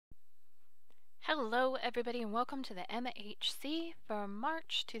Hello everybody and welcome to the MHC for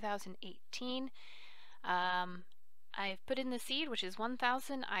March 2018. I've put in the seed, which is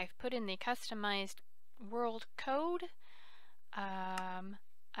 1000. I've put in the customized world code. I'm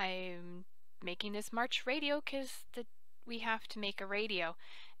making this March radio because we have to make a radio.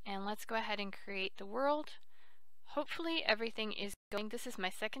 And let's go ahead and create the world. Hopefully everything is going. This is my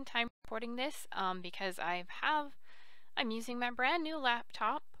second time recording this because I'm using my brand new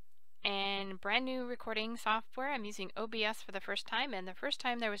laptop and brand new recording software. I'm using OBS for the first time, and the first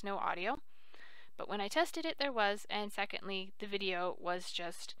time there was no audio, but when I tested it there was, and secondly the video was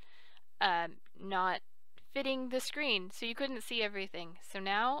just not fitting the screen, so you couldn't see everything. So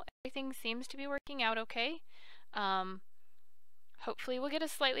now everything seems to be working out okay. Hopefully we'll get a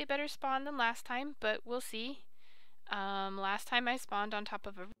slightly better spawn than last time, but we'll see. Last time I spawned on top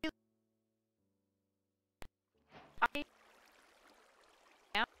of a really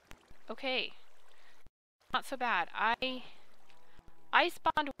okay, not so bad. I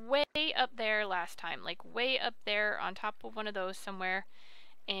spawned way up there last time, like way up there on top of one of those somewhere,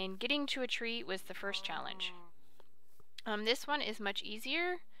 and getting to a tree was the first challenge. This one is much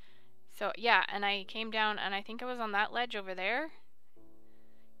easier. So yeah, and I came down and I think I was on that ledge over there,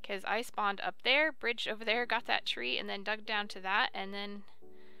 because I spawned up there, bridged over there, got that tree, and then dug down to that, and then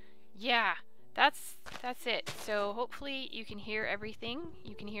yeah. That's it. So hopefully you can hear everything.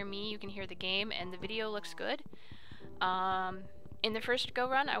 You can hear me, you can hear the game, and the video looks good. In the first go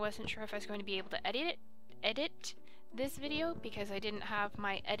run, I wasn't sure if I was going to be able to edit this video because I didn't have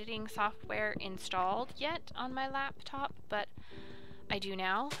my editing software installed yet on my laptop, but I do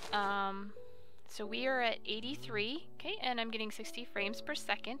now. So we are at 83, okay, and I'm getting 60 frames per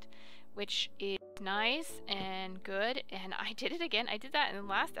second, which is nice and good, and I did it again. I did that in the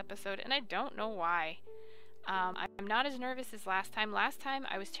last episode, and I don't know why. I'm not as nervous as last time. Last time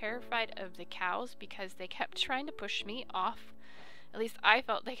I was terrified of the cows because they kept trying to push me off. At least I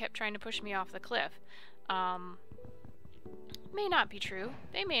felt they kept trying to push me off the cliff. May not be true.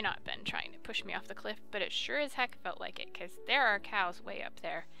 They may not have been trying to push me off the cliff, but it sure as heck felt like it, because there are cows way up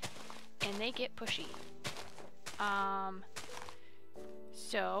there, and they get pushy.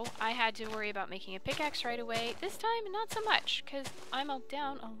 So I had to worry about making a pickaxe right away. This time, not so much, because I'm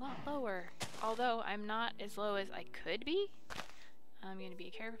down a lot lower. Although I'm not as low as I could be. I'm going to be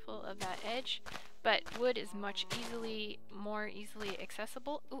careful of that edge. But wood is much more easily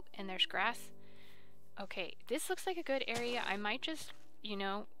accessible. Ooh, and there's grass. Okay, this looks like a good area. I might just, you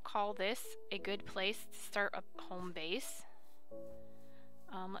know, call this a good place to start a home base.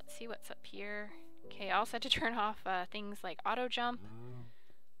 Let's see what's up here. Okay, I also had to turn off things like auto jump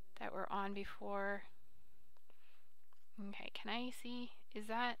that were on before. Okay, can I see? Is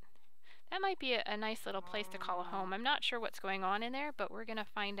that might be a nice little place to call a home. I'm not sure what's going on in there, but we're gonna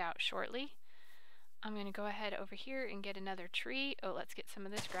find out shortly. I'm gonna go ahead over here and get another tree. Oh, let's get some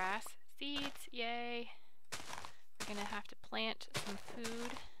of this grass. Seeds, yay. We're gonna have to plant some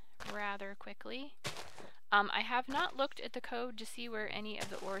food rather quickly. I have not looked at the code to see where any of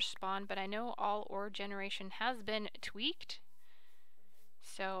the ores spawn, but I know all ore generation has been tweaked.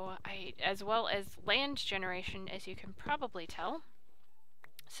 So as well as land generation, as you can probably tell.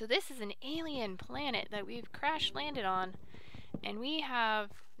 So this is an alien planet that we've crash landed on, and we have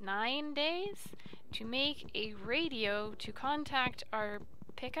 9 days to make a radio to contact our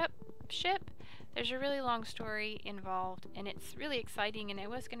pickup ship. There's a really long story involved, and it's really exciting, and I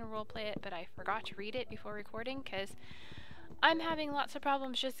was going to roleplay it, but I forgot to read it before recording because I'm having lots of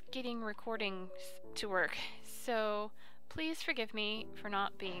problems just getting recordings to work. So please forgive me for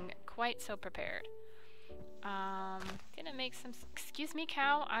not being quite so prepared. Gonna make some... Excuse me,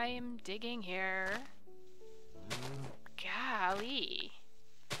 cow. I am digging here. Golly.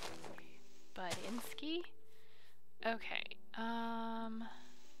 Budinsky? Okay.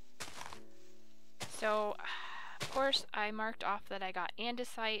 So, of course, I marked off that I got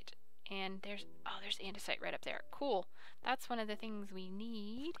andesite, and there's andesite right up there. Cool. That's one of the things we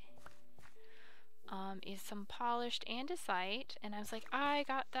need. Is some polished andesite, and I was like, I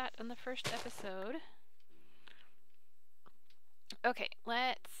got that on the first episode. Okay,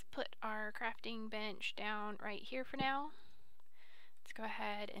 let's put our crafting bench down right here for now. Let's go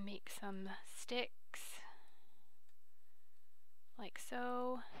ahead and make some sticks, like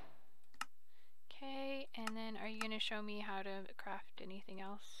so. Okay, and then are you going to show me how to craft anything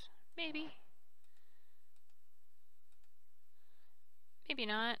else? Maybe. Maybe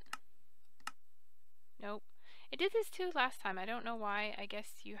not. Nope. It did this too last time. I don't know why. I guess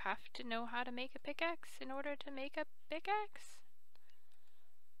you have to know how to make a pickaxe in order to make a pickaxe?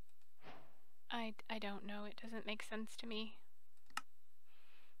 I don't know. It doesn't make sense to me.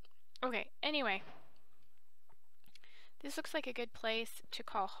 Okay, anyway. This looks like a good place to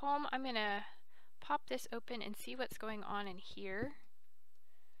call home. I'm gonna pop this open and see what's going on in here.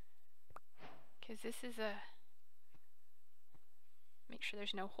 Because this is a... Make sure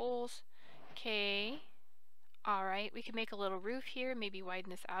there's no holes. Okay. Alright, we could make a little roof here, maybe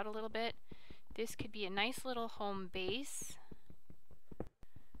widen this out a little bit. This could be a nice little home base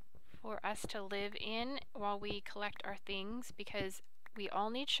for us to live in while we collect our things, because we all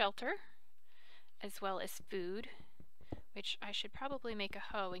need shelter as well as food, which I should probably make a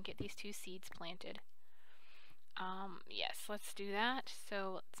hoe and get these 2 seeds planted. Yes, let's do that.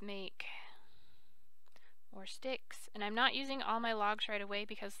 So let's make more sticks. And I'm not using all my logs right away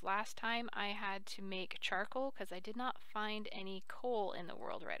because last time I had to make charcoal because I did not find any coal in the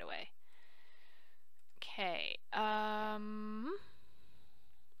world right away. Okay,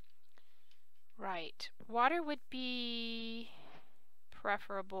 right. Water would be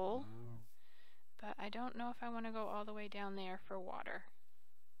preferable, but I don't know if I want to go all the way down there for water.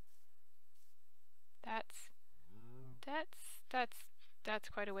 That's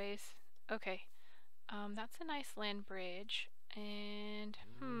quite a ways. Okay. That's a nice land bridge, and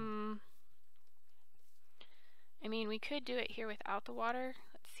I mean, we could do it here without the water.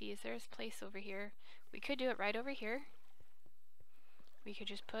 Let's see, is there a place over here? We could do it right over here. We could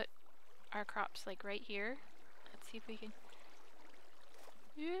just put our crops like right here. Let's see if we can...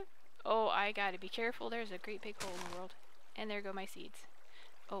 Yeah. Oh, I gotta be careful. There's a great big hole in the world. And there go my seeds.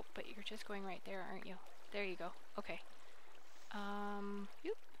 Oh, but you're just going right there, aren't you? There you go. Okay.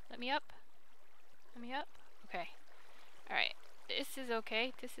 Yoop. Let me up. Let me up. Okay. Alright. This is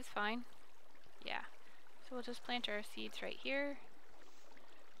okay. This is fine. Yeah. So we'll just plant our seeds right here.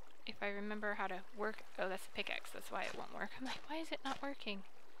 If I remember how to work... Oh, that's a pickaxe. That's why it won't work. I'm like, why is it not working?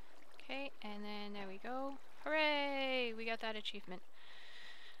 Okay, and then there we go. Hooray! We got that achievement.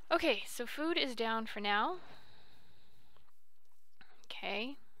 Okay, so food is down for now.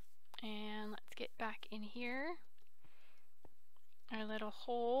 Okay. And let's get back in here. Our little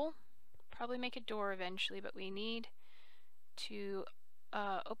hole. Probably make a door eventually, but we need to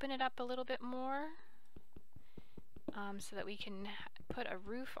open it up a little bit more so that we can put a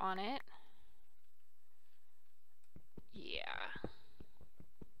roof on it. Yeah.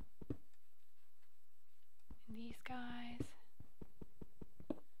 And these guys.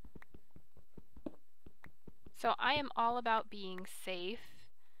 So I am all about being safe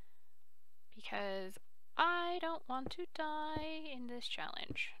because I don't want to die in this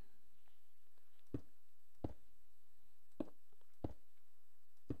challenge.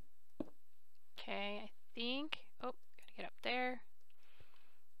 Okay, I think... Oh, gotta get up there.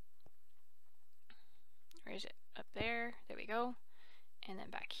 Where is it? Up there. There we go. And then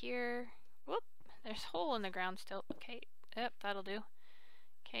back here. Whoop! There's a hole in the ground still. Okay, yep, that'll do.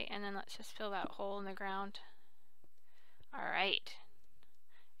 Okay, and then let's just fill that hole in the ground. Alright.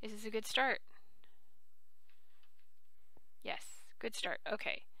 This is a good start. Yes, good start.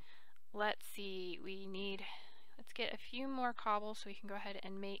 Okay. Let's see. Let's get a few more cobble so we can go ahead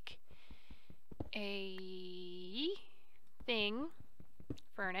and make a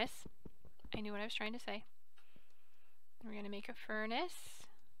furnace. I knew what I was trying to say. We're going to make a furnace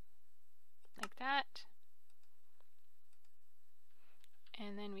like that.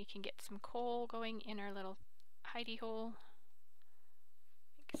 And then we can get some coal going in our little hidey hole.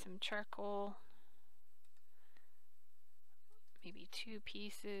 Make some charcoal. Maybe 2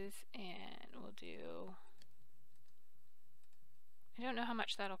 pieces, and we'll do... I don't know how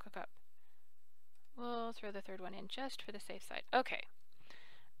much that'll cook up. We'll throw the 3rd one in just for the safe side. Okay.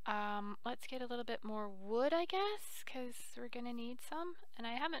 Let's get a little bit more wood, I guess, because we're gonna need some. And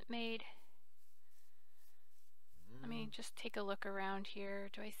I haven't made... Let me just take a look around here.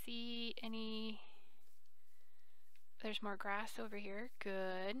 Do I see any... There's more grass over here.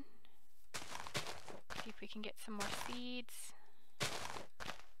 Good. See if we can get some more seeds.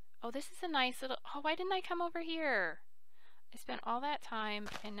 Oh, this is a nice little... Oh, why didn't I come over here? I spent all that time,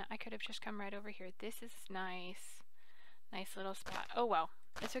 and I could have just come right over here. This is nice. Nice little spot. Oh, well.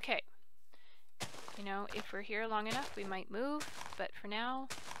 It's okay. You know, if we're here long enough, we might move. But for now,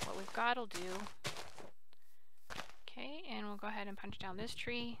 what we've got will do. Okay, and we'll go ahead and punch down this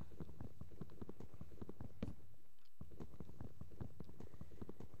tree.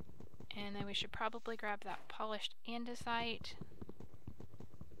 And then we should probably grab that polished andesite.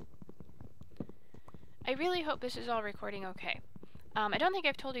 I really hope this is all recording okay. I don't think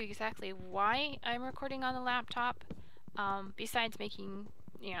I've told you exactly why I'm recording on the laptop, besides making,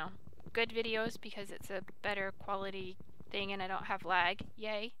 you know, good videos because it's a better quality thing and I don't have lag.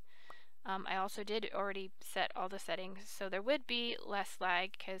 Yay. I also did already set all the settings, so there would be less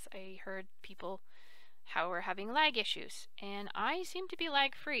lag because I heard people how we're having lag issues, and I seem to be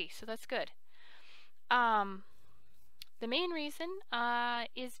lag free, so that's good. The main reason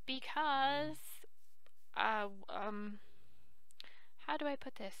is because how do I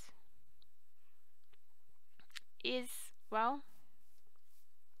put this? Well,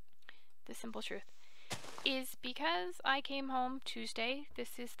 the simple truth is because I came home Tuesday.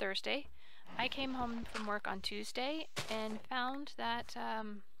 This is Thursday. I came home from work on Tuesday and found that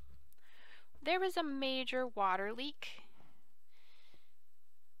there was a major water leak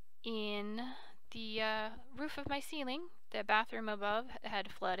in the roof of my ceiling. The bathroom above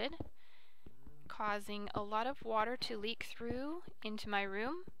had flooded, causing a lot of water to leak through into my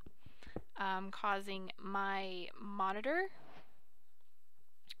room, causing my monitor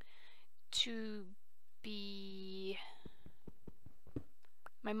to be...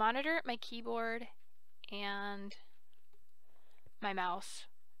 my keyboard, and my mouse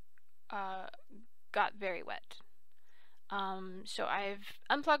got very wet. So I've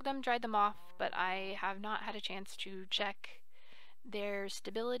unplugged them, dried them off, but I have not had a chance to check their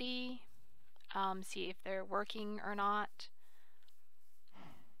stability, see if they're working or not.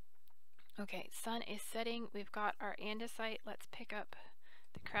 Okay, sun is setting. We've got our andesite. Let's pick up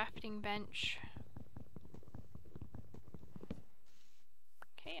the crafting bench.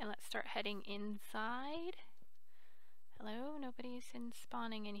 Okay, and let's start heading inside. Hello, nobody's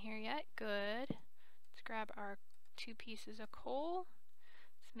spawning in here yet. Good. Let's grab our 2 pieces of coal.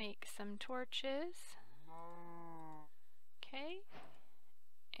 Let's make some torches. Okay,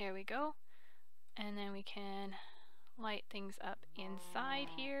 there we go. And then we can light things up inside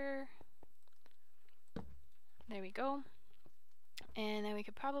here. There we go. And then we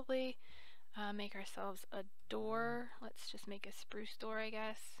could probably make ourselves a door. Let's just make a spruce door, I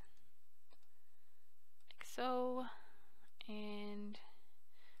guess. Like so. And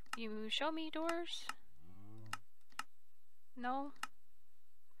you show me doors? No?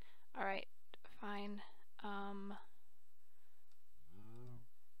 Alright, fine.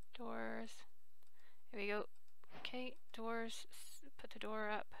 Doors. There we go. Okay, doors. Put the door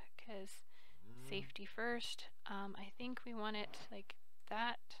up because safety first. I think we want it like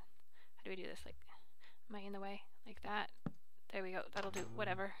that. How do we do this? Like, am I in the way? Like that. There we go. That'll do.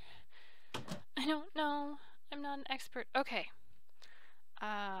 Whatever. I don't know. I'm not an expert. Okay.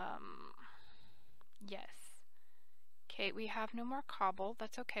 Yes. Okay, we have no more cobble.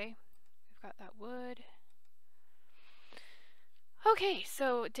 That's okay. We've got that wood. Okay,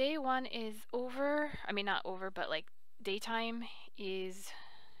 so day 1 is over. I mean, not over, but like daytime is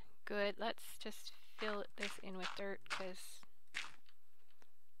good. Let's just fill this in with dirt because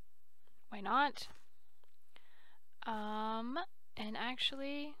why not? And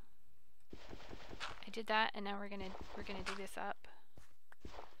actually I did that, and now we're gonna do this up.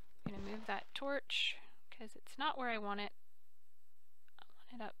 I'm gonna move that torch because it's not where I want it. I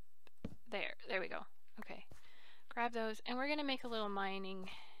want it up there. There we go. Okay. Grab those, and we're gonna make a little mining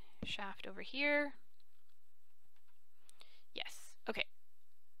shaft over here. Yes. Okay.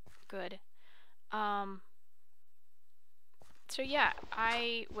 Good. So yeah,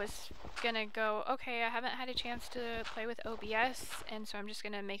 I was gonna go, okay, I haven't had a chance to play with OBS, and so I'm just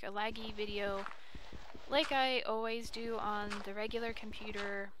gonna make a laggy video like I always do on the regular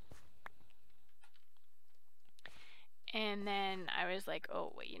computer. And then I was like,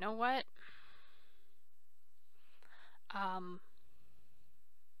 oh, wait, you know what?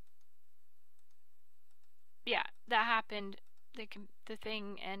 Yeah, that happened, the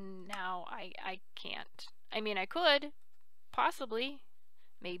thing, and now I can't. I mean, I could, possibly,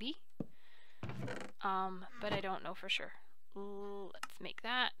 maybe, but I don't know for sure. Let's make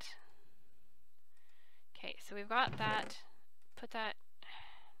that. Okay, so we've got that. Put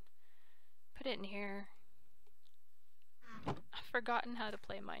it in here. I've forgotten how to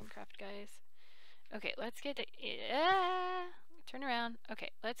play Minecraft, guys. Okay, let's get turn around.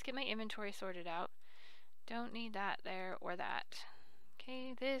 Okay, let's get my inventory sorted out. Don't need that there or that.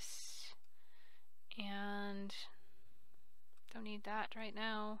 Okay, this, and don't need that right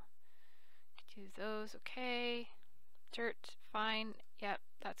now. Do those. Okay, dirt, fine. Yep,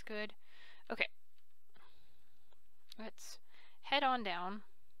 that's good. Okay, let's head on down.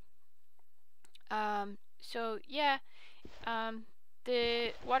 So yeah,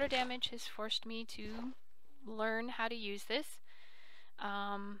 the water damage has forced me to learn how to use this.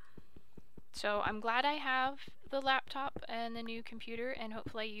 So I'm glad I have the laptop and the new computer, and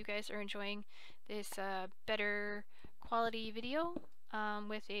hopefully you guys are enjoying this better quality video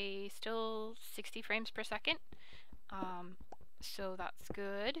with a still 60 frames per second. So that's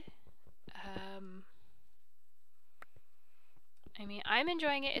good. I mean, I'm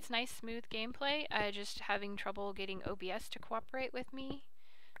enjoying it. It's nice, smooth gameplay. Just having trouble getting OBS to cooperate with me.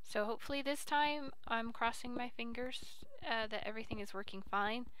 So hopefully this time, I'm crossing my fingers that everything is working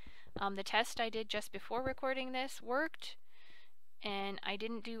fine. The test I did just before recording this worked, and I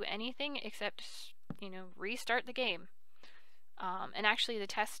didn't do anything except, you know, restart the game. And actually the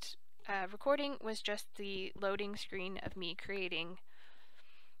test recording was just the loading screen of me creating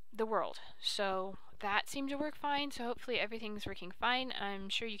the world. So that seemed to work fine, so hopefully everything's working fine. I'm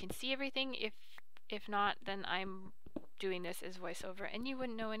sure you can see everything. If not, then I'm doing this as voiceover, and you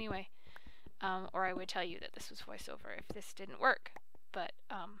wouldn't know anyway. Or I would tell you that this was voiceover if this didn't work. But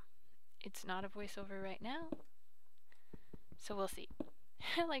it's not a voiceover right now, so we'll see.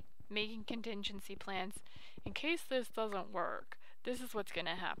 Like making contingency plans in case this doesn't work. This is what's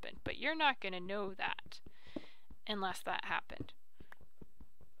gonna happen, but you're not gonna know that unless that happened,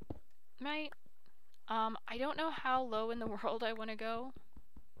 right? I don't know how low in the world I want to go.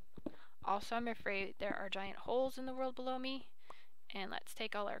 Also, I'm afraid there are giant holes in the world below me. And let's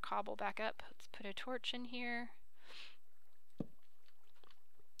take all our cobble back up. Let's put a torch in here.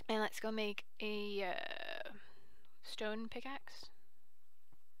 And let's go make a stone pickaxe.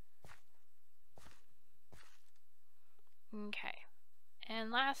 Okay.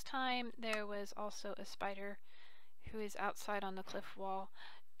 And last time there was also a spider who is outside on the cliff wall,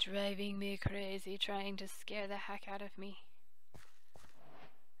 driving me crazy, trying to scare the heck out of me.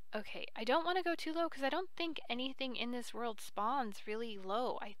 Okay, I don't want to go too low because I don't think anything in this world spawns really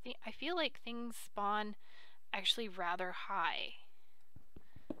low. I feel like things spawn actually rather high,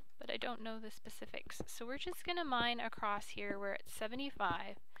 but I don't know the specifics. So we're just gonna mine across here. We're at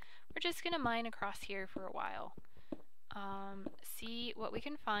 75. We're just gonna mine across here for a while. See what we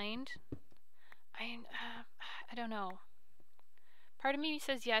can find. I don't know. Part of me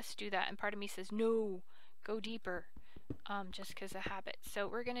says yes, do that, and part of me says no, go deeper, just because of habit. So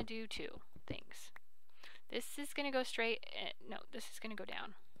we're gonna do two things. This is gonna go straight, no, this is gonna go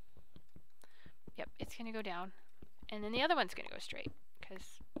down. Yep, it's gonna go down. And then the other one's gonna go straight,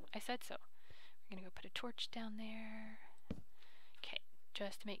 because I said so. We're gonna go put a torch down there. Okay,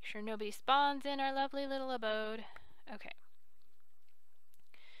 just to make sure nobody spawns in our lovely little abode. Okay.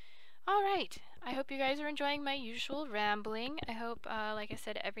 Alright, I hope you guys are enjoying my usual rambling. I hope, like I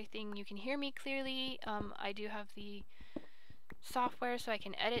said, everything, you can hear me clearly. I do have the software so I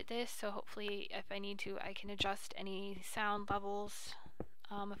can edit this, so hopefully if I need to, I can adjust any sound levels.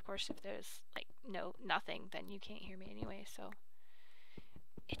 Of course, if there's, like, nothing, then you can't hear me anyway, so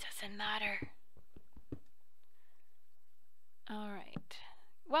it doesn't matter. Alright.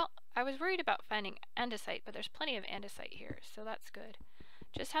 Well, I was worried about finding andesite, but there's plenty of andesite here, so that's good.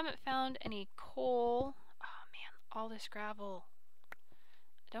 Just haven't found any coal. Oh man, all this gravel.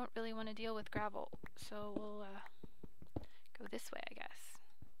 I don't really want to deal with gravel, so we'll go this way, I guess.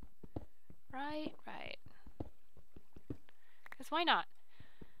 Right. Because why not?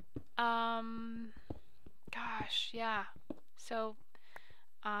 Gosh, yeah. So,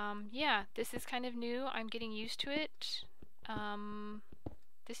 yeah, this is kind of new. I'm getting used to it.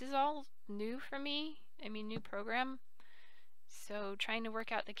 This is all new for me. I mean, new program. So trying to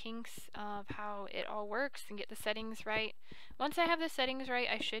work out the kinks of how it all works and get the settings right. Once I have the settings right,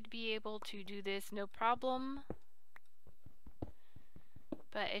 I should be able to do this no problem.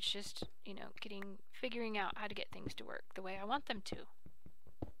 But it's just, you know, figuring out how to get things to work the way I want them to.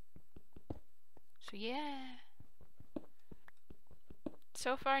 So yeah.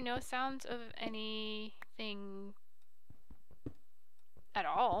 So far, no sounds of anything at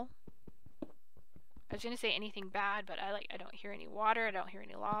all. I was gonna say anything bad, but I don't hear any water, I don't hear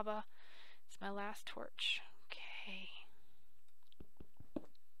any lava. It's my last torch. Okay.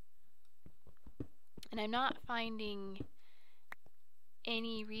 And I'm not finding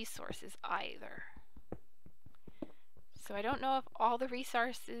any resources either. So I don't know if all the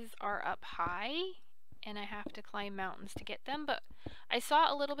resources are up high and I have to climb mountains to get them, but I saw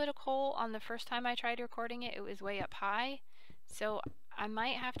a little bit of coal on the first time I tried recording it. It was way up high. So I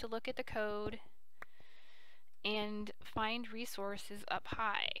might have to look at the code and find resources up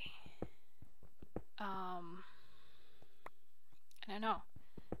high. I don't know.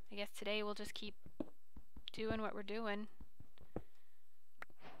 I guess today we'll just keep doing what we're doing.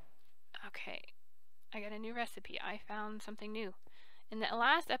 Okay, I got a new recipe. I found something new. In the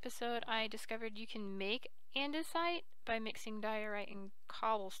last episode, I discovered you can make andesite by mixing diorite and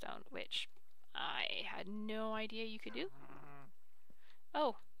cobblestone, which I had no idea you could do.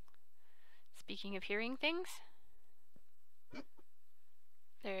 Oh, speaking of hearing things,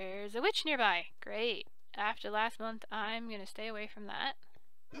 there's a witch nearby. Great. After last month, I'm gonna stay away from that.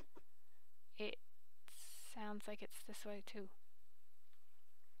 Sounds like it's this way too.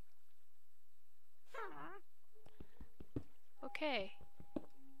 Okay.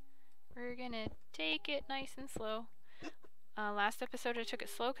 We're gonna take it nice and slow. Last episode I took it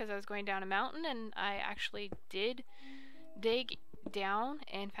slow because I was going down a mountain, and I actually did dig down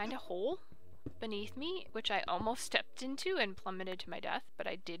and find a hole beneath me, which I almost stepped into and plummeted to my death, but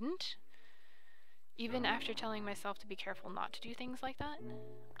I didn't. Even after telling myself to be careful not to do things like that,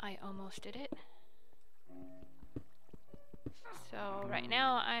 I almost did it. So right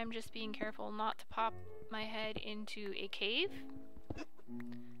now I'm just being careful not to pop my head into a cave.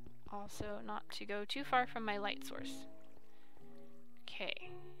 Also not to go too far from my light source.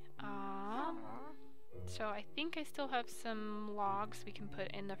 Okay. So I think I still have some logs we can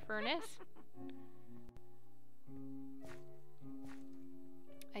put in the furnace.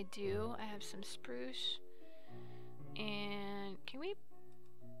 I do. I have some spruce. And can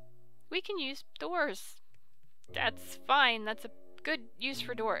we can use doors. That's fine. That's a good use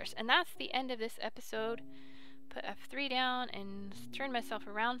for doors. And that's the end of this episode. Put F3 down and turn myself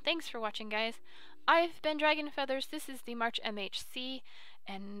around. Thanks for watching, guys. I've been DragnFeathers. This is the March MHC,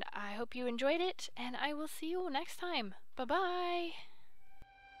 and I hope you enjoyed it, and I will see you next time. Bye-bye!